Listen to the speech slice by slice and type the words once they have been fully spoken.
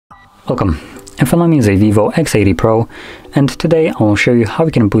Welcome, in front of me is a VIVO X80 Pro, and today I will show you how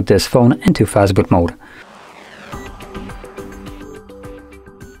we can boot this phone into Fastboot mode.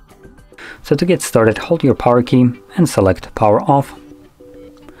 So to get started, hold your power key and select power off.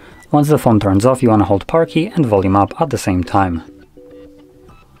 Once the phone turns off, you want to hold power key and volume up at the same time.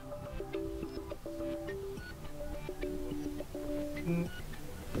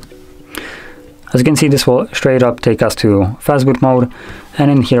 As you can see, this will straight up take us to Fastboot mode, and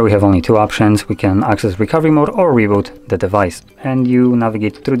in here we have only two options. We can access recovery mode or reboot the device, and you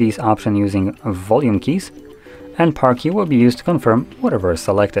navigate through these options using volume keys, and power key will be used to confirm whatever is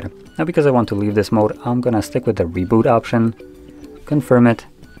selected. Now because I want to leave this mode, I'm gonna stick with the reboot option, confirm it,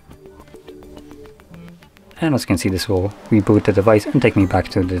 and as you can see, this will reboot the device and take me back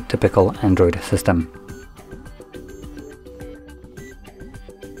to the typical Android system.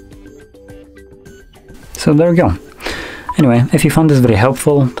 So there we go. Anyway, if you found this very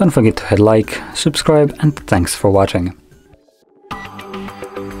helpful, don't forget to hit like, subscribe, and thanks for watching.